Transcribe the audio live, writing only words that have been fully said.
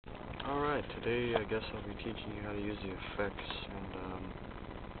Alright, today I guess I'll be teaching you how to use the effects, and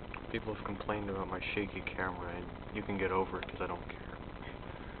people have complained about my shaky camera, and you can get over it because I don't care.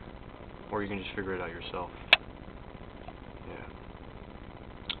 Or you can just figure it out yourself.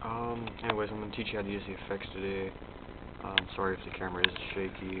 Yeah. Anyways, I'm going to teach you how to use the effects today. Sorry if the camera is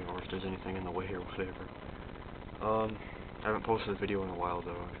shaky, or if there's anything in the way or whatever. I haven't posted a video in a while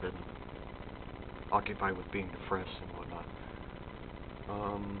though, I've been occupied with being depressed and whatnot.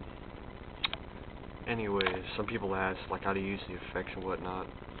 Anyways, some people ask like how to use the effects and whatnot.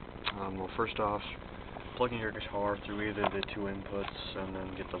 Well, first off, plug in your guitar through either the two inputs and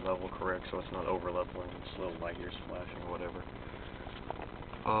then get the level correct so it's not over leveling, it's little light years flashing or whatever.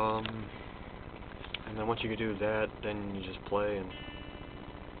 And then once you can do that, then you just play, and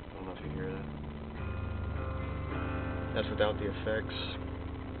I don't know if you hear that. That's without the effects.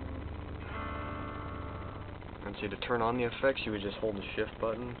 And see, to turn on the effects, you would just hold the shift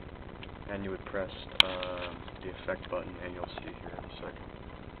button, and you would press the effect button, and you'll see here in a second.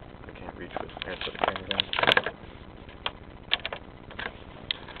 I can't reach with I have to put the camera down.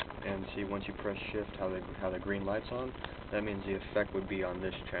 And see, once you press shift, how the green light's on, that means the effect would be on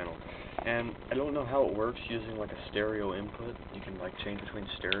this channel. And I don't know how it works using like a stereo input. You can like change between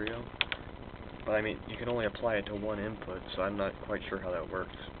stereo, but I mean you can only apply it to one input, so I'm not quite sure how that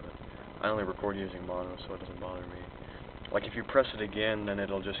works. But I only record using mono, so it doesn't bother me. Like if you press it again, then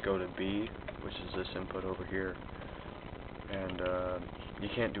it'll just go to B, which is this input over here. And you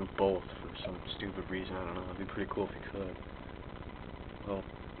can't do both for some stupid reason. I don't know. It'd be pretty cool if you could. Well,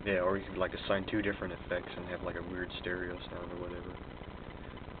 yeah, or you could like assign two different effects and have like a weird stereo sound or whatever.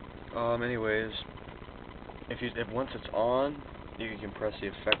 Anyways, if once it's on, you can press the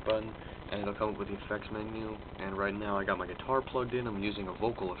effect button, and it'll come up with the effects menu. And right now, I got my guitar plugged in. I'm using a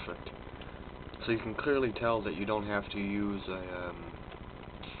vocal effect, so you can clearly tell that you don't have to use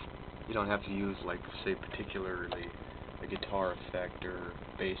like say particularly a guitar effect or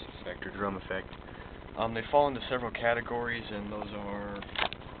bass effect or drum effect. They fall into several categories, and those are,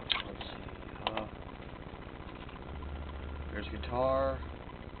 let's see, there's guitar,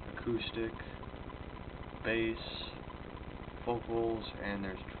 acoustic, bass, vocals, and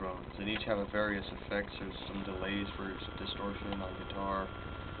there's drums. And each have a various effects. There's some delays for distortion on guitar.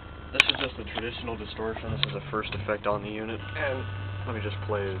 This is just a traditional distortion. This is the first effect on the unit. And let me just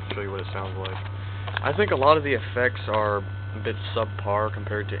play to show you what it sounds like. I think a lot of the effects are a bit subpar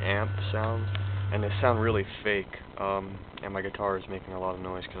compared to amp sounds, and they sound really fake. And my guitar is making a lot of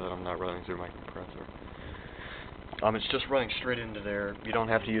noise because I'm not running through my compressor. It's just running straight into there. You don't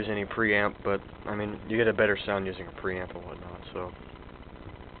have to use any preamp, but I mean, you get a better sound using a preamp and whatnot. So,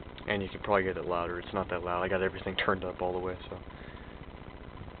 and you could probably get it louder. It's not that loud. I got everything turned up all the way. So,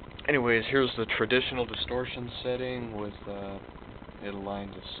 anyways, here's the traditional distortion setting with it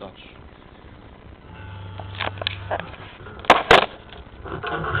aligned as such.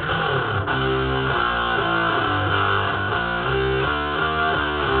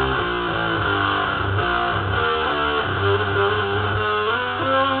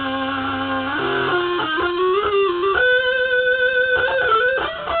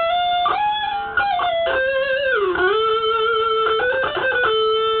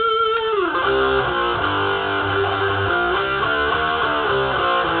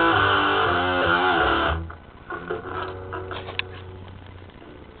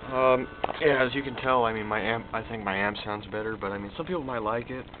 Yeah, as you can tell, I mean, I think my amp sounds better, but I mean, some people might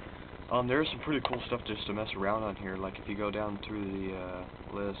like it. There's some pretty cool stuff just to mess around on here. Like if you go down through the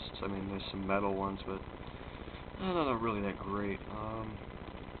lists, I mean, there's some metal ones, but they're not really that great.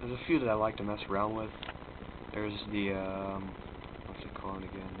 There's a few that I like to mess around with. There's the what's it called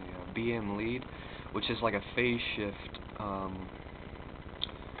again? The BM lead, which is like a phase shift.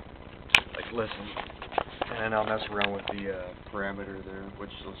 Like listen. And I'll mess around with the parameter there, which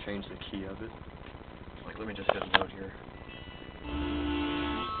will change the key of it. Like, let me just hit a note here.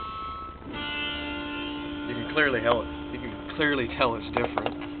 You can clearly tell it's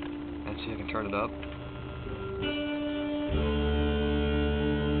different. And see, I can turn it up.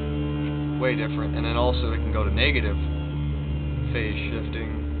 Way different. And then also it can go to negative phase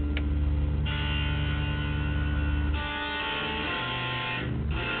shifting.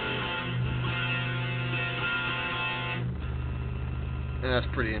 And that's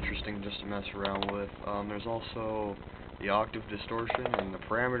pretty interesting just to mess around with. There's also the Octave Distortion, and the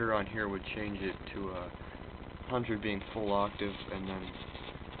parameter on here would change it to 100 being full octave, and then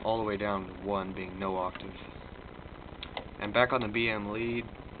all the way down to 1 being no octave. And back on the BM lead,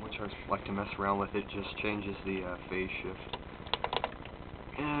 which I like to mess around with, it just changes the phase shift.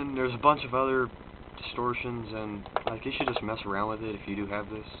 And there's a bunch of other distortions, and like you should just mess around with it if you do have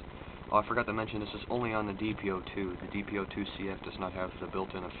this. Oh, I forgot to mention this is only on the DP-02. The DP-02 CF does not have the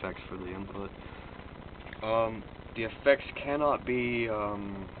built-in effects for the input. The effects cannot be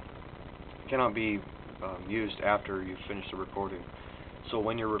used after you finish the recording. So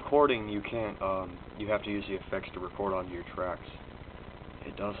when you're recording, you can't. You have to use the effects to record onto your tracks.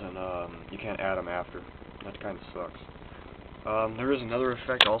 It doesn't. You can't add them after. That kind of sucks. There is another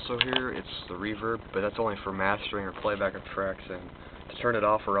effect also here. It's the reverb, but that's only for mastering or playback of tracks. And to turn it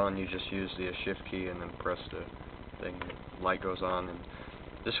off or on, you just use the shift key and then press the thing. Light goes on, and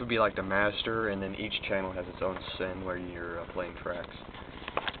this would be like the master, and then each channel has its own send where you're playing tracks.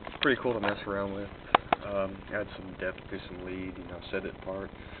 It's pretty cool to mess around with. Add some depth to some lead, you know, set it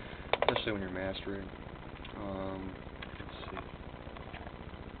apart, especially when you're mastering. Let's see.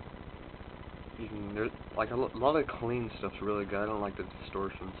 You can, like a lot of clean stuff's really good. I don't like the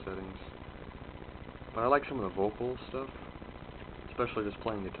distortion settings, but I like some of the vocal stuff, especially just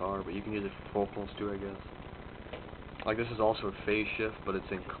playing guitar. But you can use it for vocals too, I guess. Like this is also a phase shift, but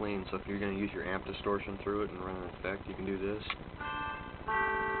it's in clean. So if you're going to use your amp distortion through it and run an effect, you can do this.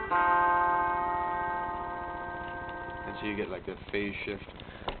 And so you get like the phase shift.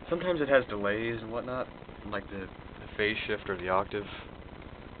 Sometimes it has delays and whatnot, like the phase shift or the octave.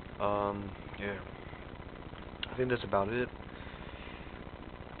 Yeah. I think that's about it.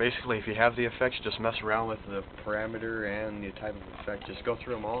 Basically, if you have the effects, just mess around with the parameter and the type of effect. Just go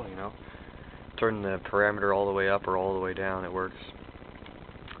through them all, you know. Turn the parameter all the way up or all the way down, it works.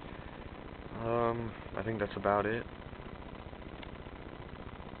 I think that's about it.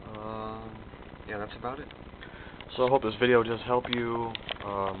 Yeah, that's about it. So I hope this video does help you.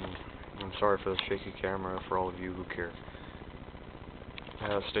 I'm sorry for the shaky camera for all of you who care.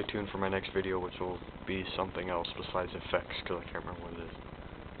 Stay tuned for my next video, which will be something else besides effects, because I can't remember what it is.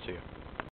 See ya.